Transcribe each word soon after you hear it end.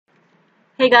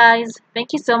Hey guys,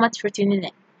 thank you so much for tuning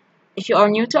in. If you are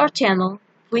new to our channel,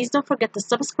 please don't forget to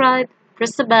subscribe,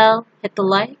 press the bell, hit the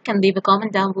like, and leave a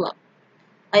comment down below.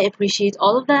 I appreciate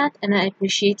all of that, and I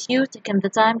appreciate you taking the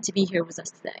time to be here with us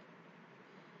today.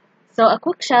 So a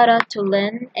quick shout out to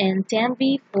Lynn and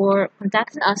Tanvi for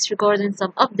contacting us regarding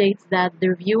some updates that the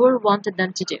reviewer wanted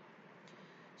them to do.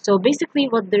 So basically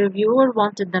what the reviewer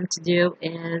wanted them to do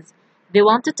is they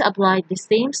wanted to apply the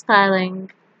same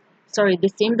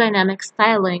dynamic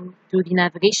styling to the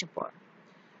navigation bar.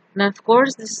 Now, of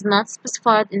course, this is not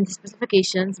specified in the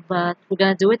specifications, but we're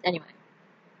gonna do it anyway.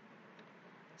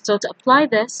 So to apply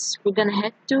this, we're gonna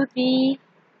head to the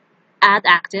add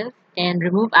active and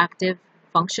remove active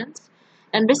functions.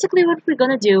 And basically what we're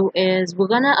gonna do is we're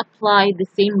gonna apply the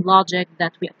same logic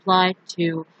that we applied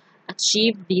to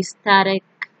achieve the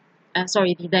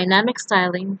the dynamic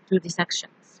styling to the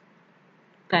sections.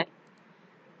 Okay.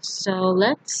 So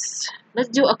let's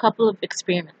do a couple of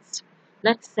experiments.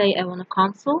 Let's say I want to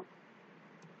console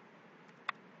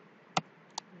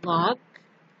log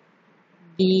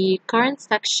the current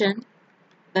section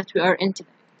that we are in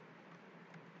today.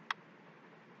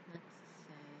 Let's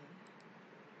say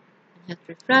hit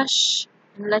refresh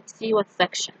and let's see what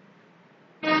section.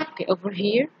 Okay, over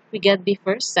here we get the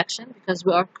first section because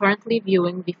we are currently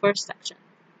viewing the first section.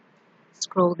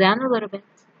 Scroll down a little bit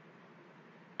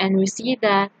and we see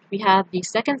that we have the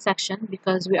second section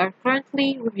because we are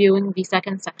currently reviewing the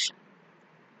second section.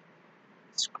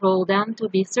 Scroll down to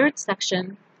the third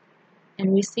section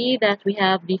and we see that we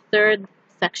have the third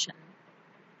section.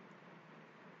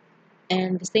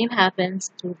 And the same happens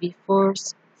to the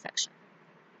fourth section.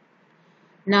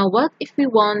 Now what if we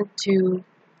want to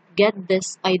get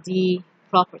this ID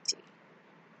property?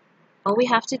 All we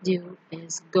have to do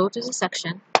is go to the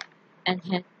section and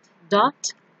hit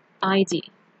 .id.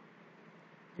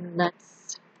 And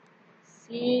let's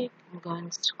see, I'm going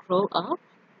to scroll up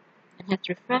and hit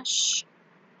refresh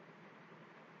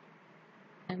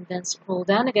and then scroll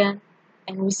down again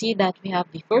and we see that we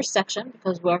have the first section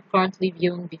because we are currently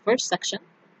viewing the first section,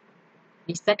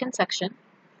 the second section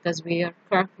because we are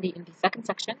currently in the second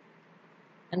section,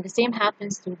 and the same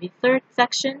happens to the third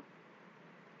section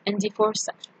and the fourth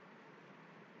section.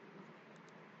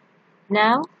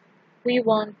 Now we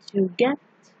want to get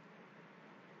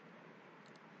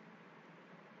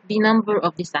the number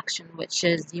of the section, which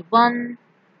is the 1,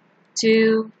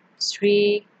 2,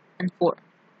 3, and 4.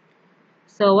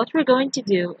 So what we're going to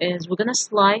do is we're going to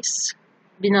slice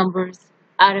the numbers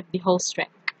out of the whole string.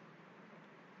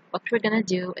 What we're going to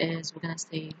do is we're going to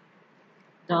say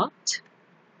dot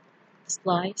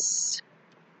slice,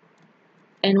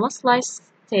 and what slice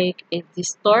take is the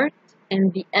start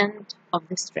and the end of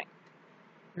the string.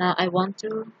 Now I want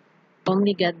to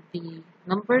only get the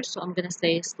numbers, so I'm going to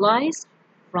say slice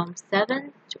from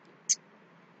 7 to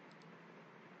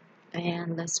 8.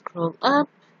 And let's scroll up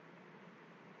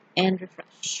and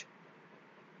refresh.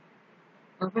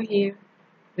 Over here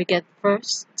we get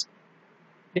first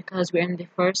because we're in the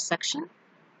first section.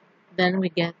 Then we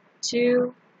get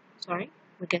 2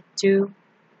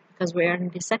 because we are in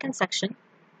the second section.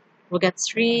 We get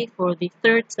 3 for the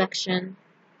third section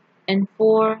and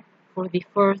 4 for the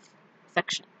fourth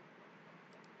section.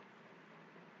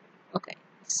 Okay,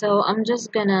 so I'm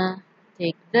just gonna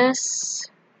take this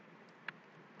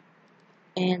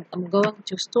and I'm going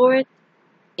to store it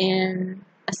in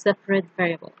a separate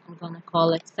variable. I'm gonna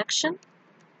call it section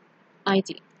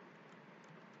ID. Give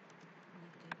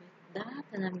it that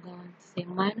and I'm going to say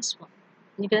 -1.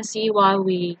 You can see why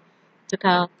we took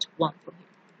out 1 from here.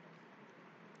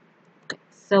 Okay,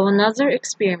 so another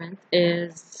experiment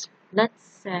is, let's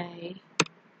say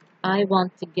I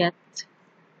want to get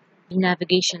the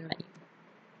navigation menu.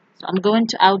 So I'm going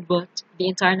to output the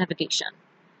entire navigation.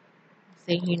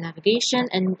 Say here navigation,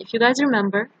 and if you guys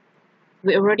remember,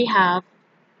 we already have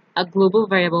a global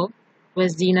variable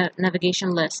with the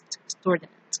navigation list stored in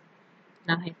it.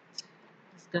 Now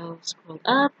scroll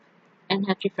up and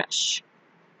hit refresh.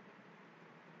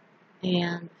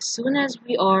 And as soon as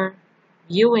we are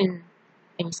viewing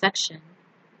a section,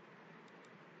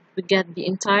 we get the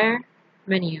entire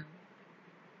menu.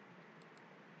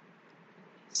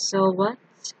 So what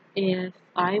if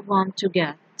I want to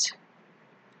get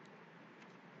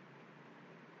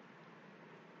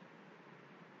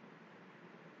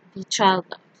the child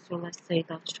nodes? So let's say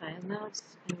child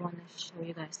nodes. I want to show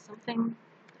you guys something.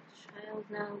 Child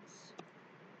nodes.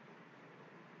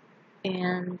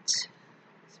 And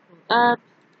scroll up.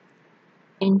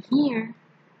 And here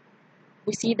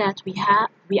we see that we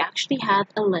actually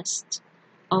have a list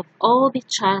of all the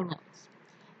child nodes.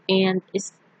 And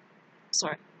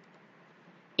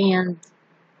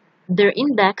their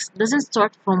index doesn't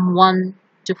start from 1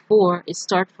 to 4, it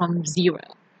starts from 0.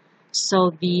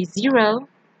 So the 0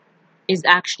 is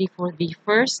actually for the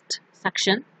first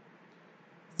section,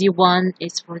 the 1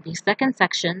 is for the second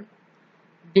section,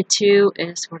 the 2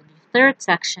 is for the third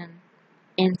section,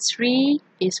 and 3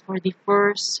 is for the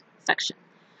first section.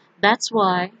 That's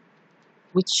why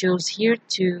we choose here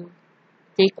to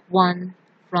take 1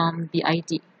 from the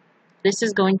ID. This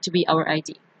is going to be our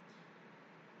ID.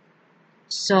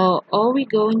 So all we're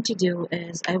going to do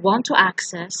is I want to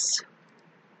access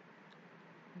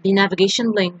the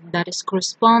navigation link that is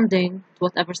corresponding to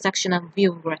whatever section I'm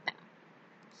viewing right now.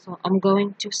 So I'm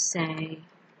going to say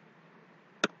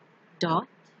dot,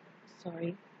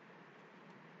 and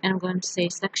I'm going to say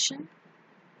section.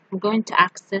 I'm going to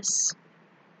access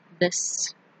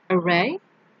this array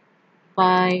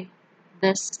by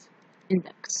this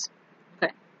index.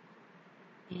 Okay,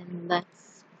 and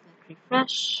let's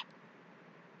refresh,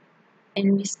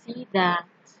 and we see that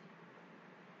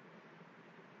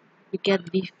we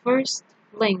get the first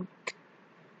link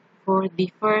for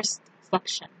the first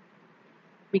section.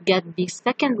 We get the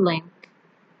second link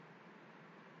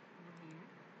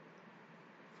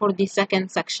for the second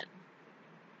section.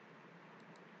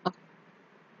 Okay.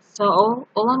 So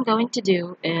all I'm going to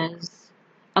do is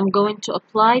I'm going to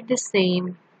apply the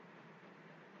same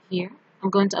here. I'm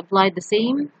going to apply the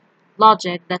same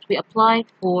logic that we applied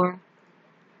for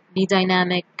the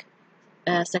dynamic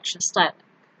section styling.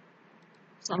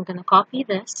 So I'm going to copy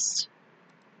this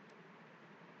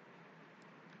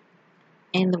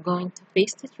and I'm going to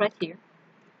paste it right here.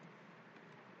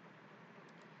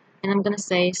 And I'm going to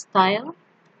say style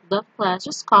dot class,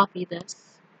 just copy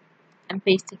this and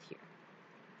paste it here.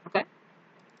 Okay?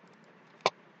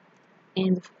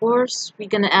 And of course, we're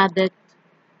going to add it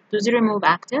to the remove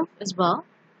active as well.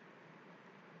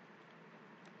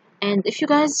 And if you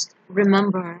guys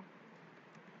remember,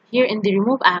 here in the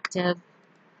remove active,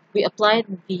 we applied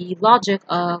the logic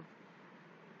of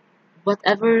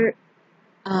whatever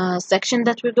section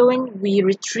that we're doing, we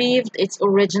retrieved its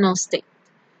original state.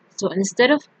 So instead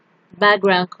of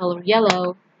background color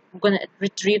yellow, I'm going to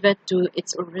retrieve it to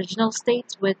its original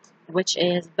state, which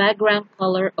is background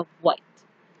color of white.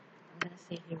 I'm going to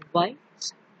say here white,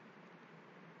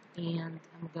 and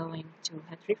I'm going to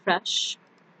hit refresh.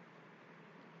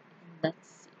 Let's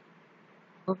see.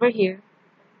 Over here,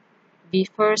 the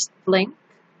first link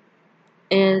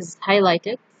is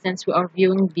highlighted since we are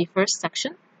viewing the first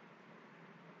section.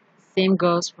 Same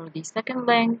goes for the second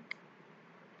link,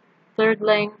 third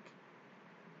link,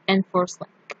 and fourth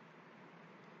link.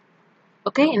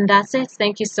 Okay, and that's it.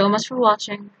 Thank you so much for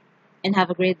watching, and have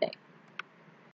a great day.